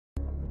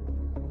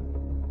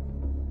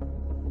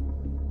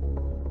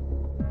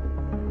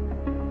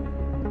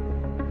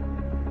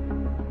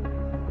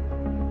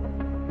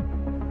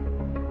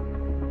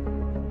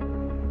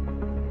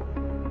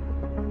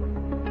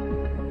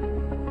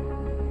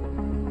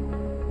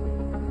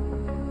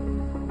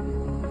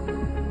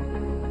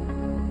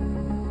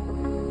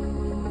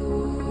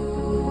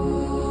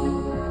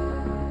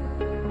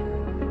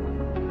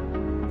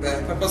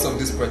purpose of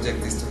this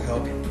project is to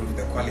help improve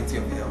the quality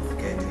of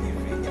healthcare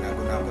delivery in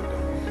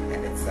Agona-Abodom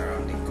and its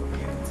surrounding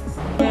communities.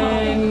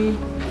 Men,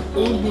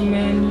 old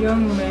men,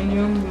 young men,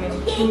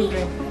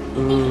 children.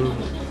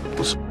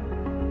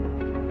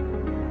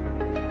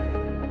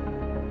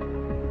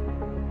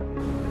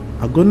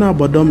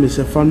 Agona-Abodom is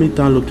a family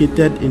town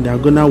located in the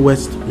Agona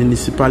West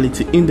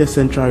municipality in the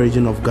central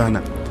region of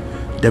Ghana.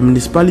 The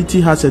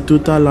municipality has a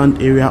total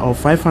land area of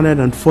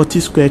 540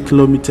 square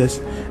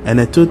kilometers and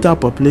a total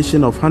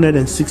population of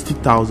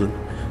 160,000.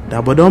 The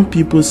Abodom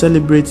people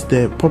celebrate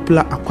the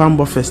popular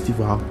Akwambo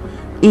festival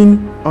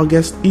in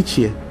August each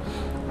year.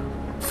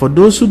 For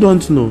those who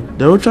don't know,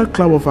 the Rotaract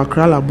Club of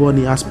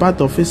Accra-Labone, as part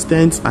of its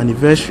 10th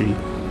anniversary,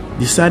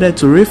 decided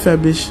to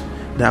refurbish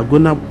the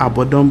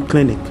Agona-Abodom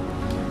Clinic.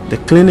 The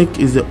clinic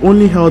is the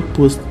only health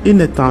post in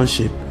the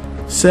township,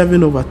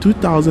 serving over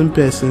 2,000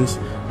 persons,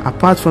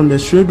 apart from the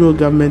Shredo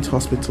Government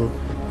Hospital,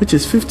 which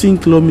is 15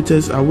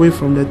 kilometers away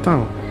from the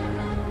town.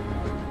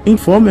 A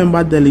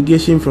 4-member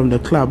delegation from the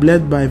club,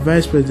 led by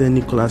Vice President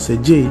Nicholas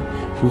Ejay,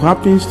 who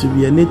happens to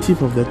be a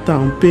native of the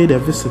town, paid a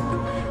visit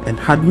and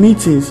had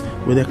meetings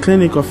with the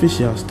clinic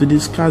officials to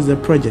discuss the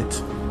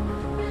project.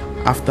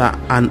 After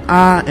an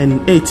hour and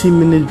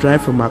 18-minute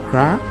drive from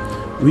Accra,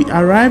 we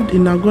arrived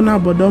in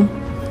Agona-Abodom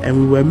and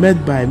we were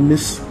met by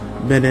Miss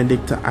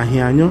Benedicta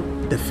Ahianyo,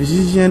 the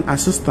physician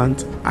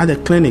assistant at the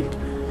clinic.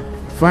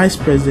 Vice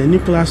President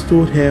Nicholas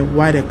told her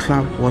why the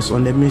club was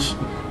on the mission.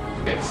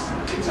 It's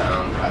the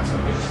town part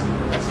of it.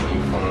 That's an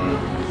inform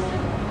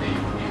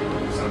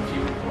some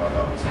people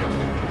about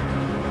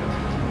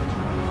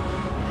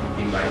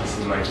it might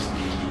be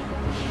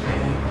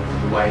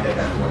wider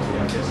than what we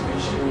have just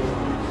mentioned.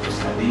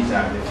 And these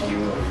are the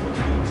few of what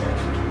we intend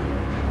to do.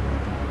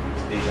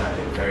 These are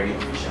the very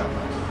official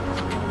parts.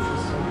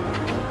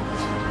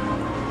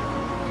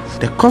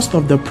 The cost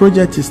of the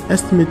project is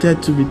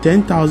estimated to be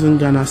 10,000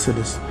 Ghana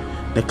cedis.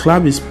 The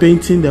club is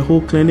painting the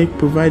whole clinic,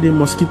 providing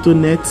mosquito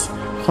nets,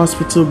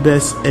 hospital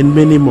beds, and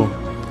many more.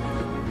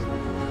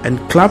 And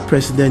club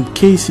president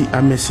Casey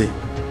Amese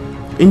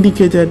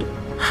indicated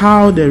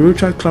how the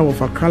Rotaract Club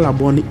of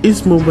Accra-Labone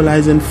is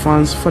mobilizing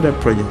funds for the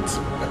project.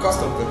 The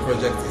cost of the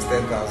project is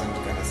 10,000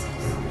 Ghana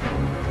cedis.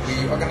 We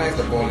organized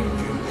the ball in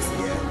June this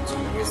year to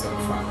raise some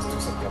funds to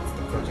support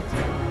the project.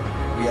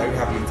 We are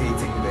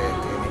rehabilitating the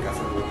clinic as a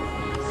whole.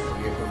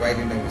 We are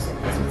providing them with some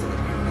hospital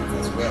equipment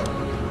as well to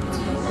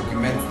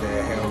augment the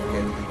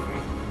healthcare delivery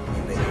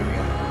in the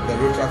area. The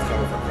Rotaract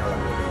Club of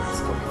Accra-Labone is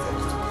committed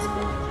to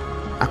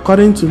this.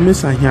 According to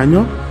Ms.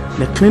 Ahianyo,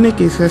 the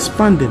clinic is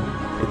expanding.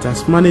 It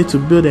has managed to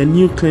build a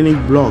new clinic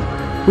block,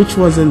 which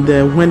wasn't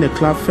there when the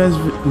club first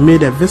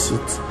made a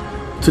visit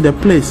to the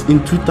place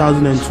in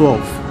 2012.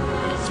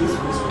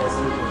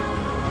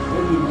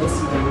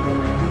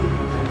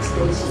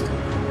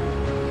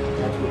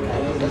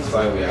 That's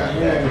why we are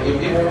here.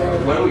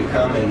 When we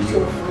come and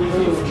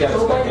you've kept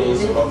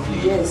things properly,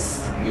 yes,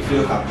 we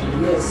feel happy.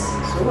 Yes.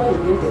 So when we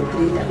bring the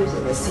 3, that is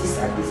the 6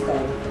 at this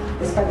time.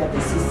 Despite that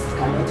the 6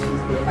 cannot fit the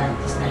band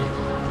this time,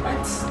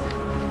 but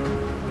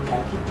we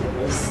can keep the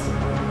rest.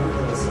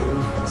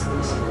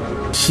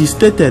 She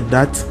stated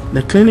that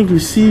the clinic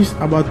receives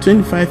about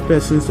 25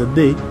 persons a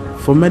day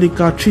for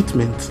medical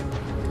treatment.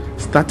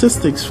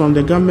 Statistics from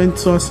the government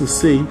sources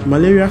say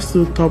malaria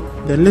still tops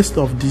the list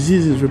of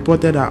diseases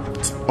reported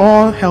at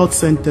all health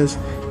centers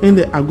in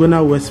the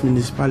Agona West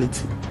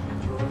municipality.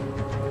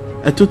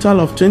 A total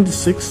of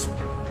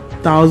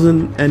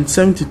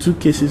 26,072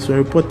 cases were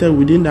reported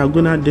within the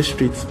Agona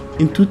district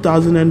in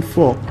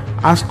 2004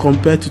 as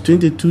compared to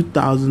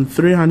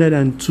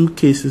 22,302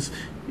 cases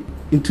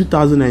in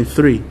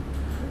 2003.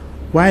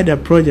 Why the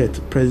project,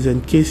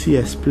 President Casey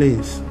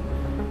explains.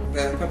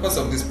 The purpose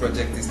of this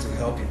project is to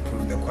help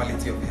improve the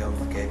quality of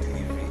healthcare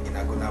delivery in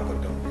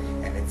Agona-Abodom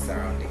and its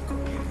surrounding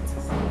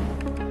communities.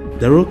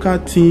 The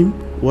RoCAL team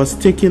was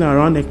taken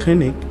around the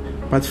clinic,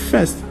 but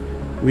first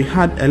we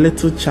had a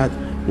little chat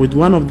with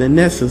one of the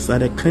nurses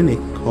at the clinic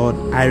called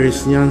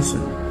Iris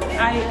Jansen.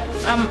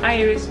 I'm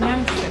Iris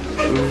Jansen,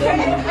 a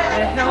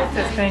health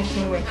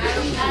extension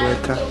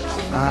worker.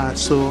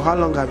 So how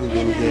long have you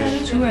been here?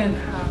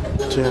 2.5.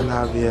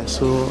 2.5 years.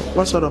 So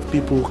what sort of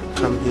people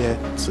come here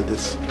to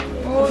this?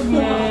 Old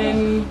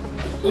men,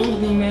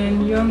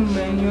 young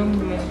men,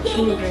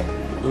 children.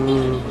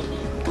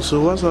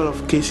 So what sort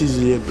of cases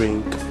do you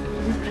bring?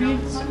 We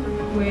treat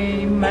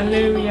with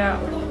malaria,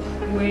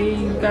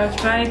 with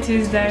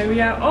gastritis,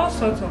 diarrhea, all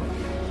sorts of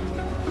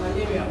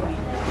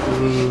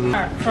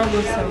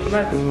troublesome,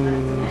 but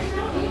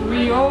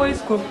we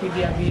always cope with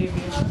their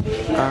behavior.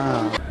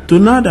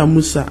 Donada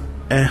Musa,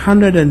 a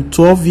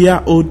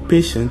 112-year-old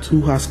patient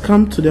who has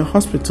come to the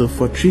hospital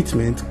for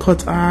treatment,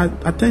 caught our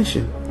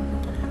attention.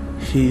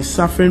 He is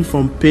suffering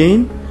from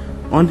pain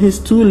on his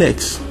 2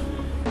 legs.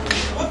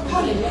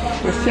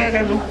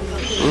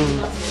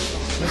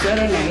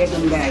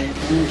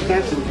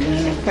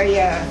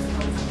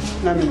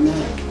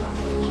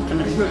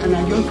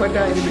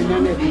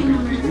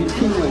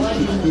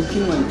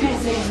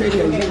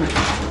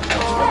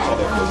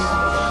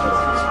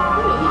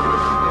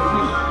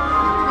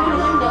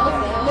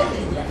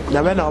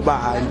 Now when I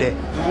buy and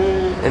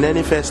then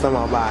the first time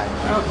I buy.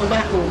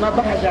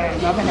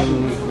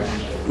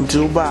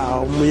 Until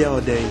buy me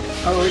all day.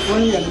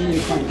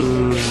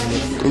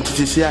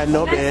 Into see I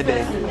know bad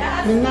day.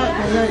 And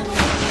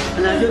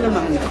I don't know,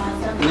 man.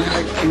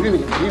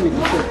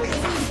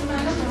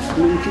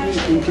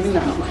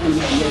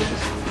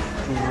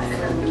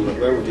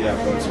 Where would you have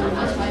gone to?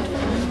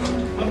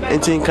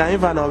 And in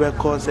Kaivan over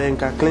course and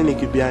clinic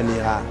be near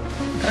her.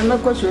 I'm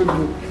not quite sure.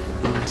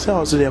 So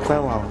also they're quite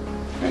well.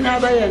 And I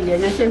buy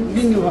and I said,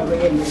 you have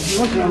a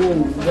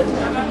home.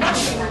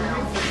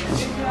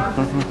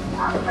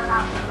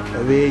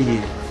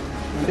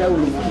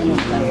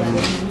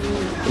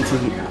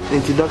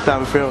 Into Doctor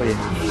Amfrey.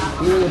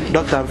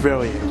 Doctor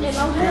Amfrey.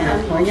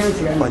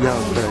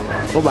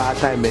 Over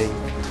time, eh?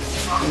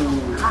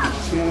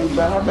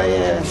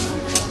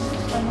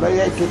 By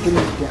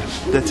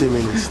 30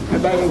 minutes.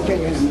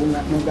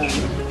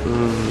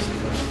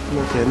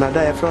 Okay, now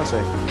that first,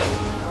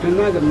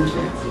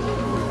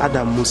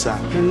 Adam Musa.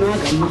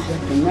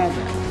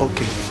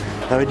 Okay,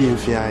 now we didn't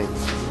fear him.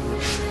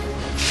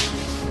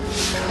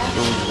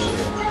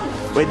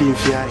 Where do you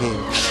fear him?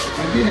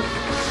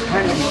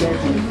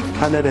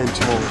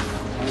 112.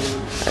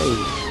 Hey,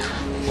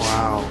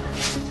 wow.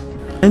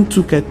 And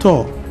took a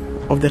tour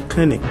of the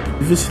clinic.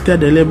 Visited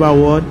the labor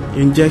ward,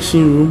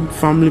 injection room,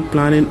 family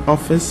planning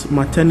office,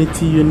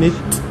 maternity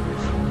unit,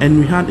 and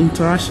we had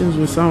interactions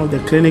with some of the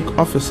clinic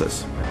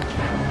officers.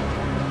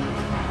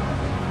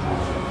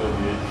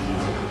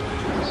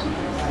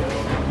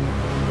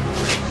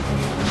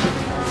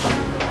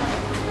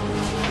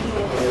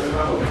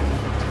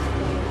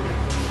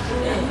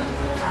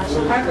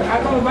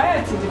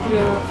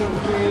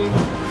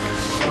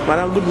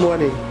 Madam, good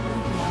morning.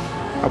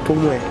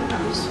 Apomwe.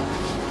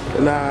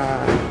 Na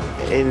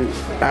in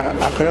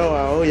Accra,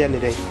 oh yeah,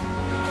 today.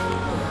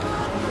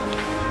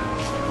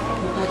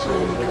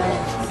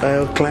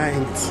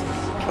 Clients.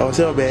 I was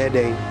over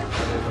there.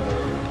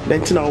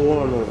 Then to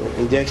one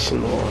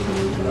injection or.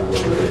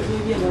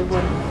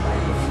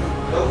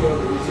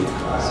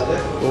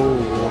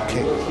 Oh,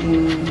 okay.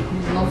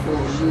 Not for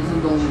those who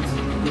don't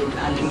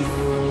at least.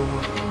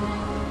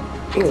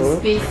 To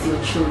space your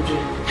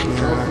children.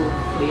 It's also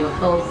for your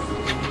health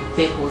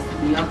purpose.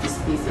 You have to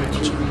space your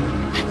children.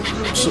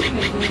 So,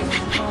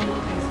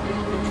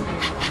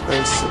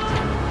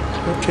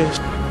 okay.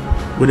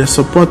 With the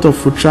support of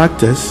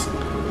retractors,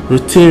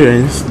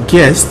 Rotarians,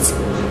 guests,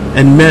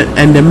 and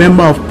the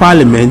Member of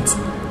Parliament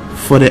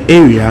for the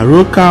area,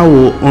 RoCAL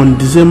will on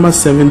December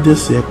 7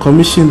 this year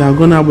commission the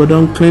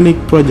Agona-Abodom Clinic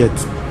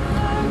project.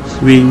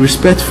 We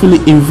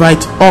respectfully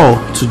invite all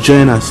to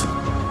join us.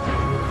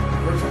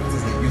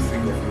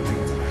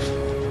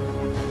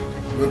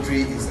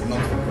 Rotary is a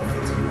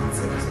not-for-profit human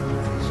service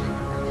organization,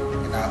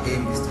 and our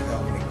aim is to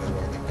help make the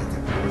world a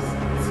better place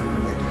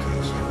through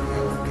education,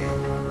 healthcare,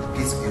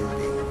 peace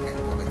building, and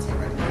poverty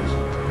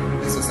eradication.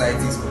 The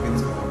society is open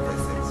to all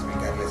persons,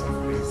 regardless of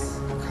race,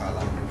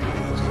 color,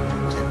 religion,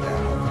 gender,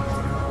 or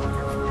political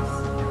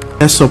preference.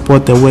 Let's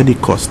support the worthy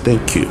cause.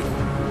 Thank you.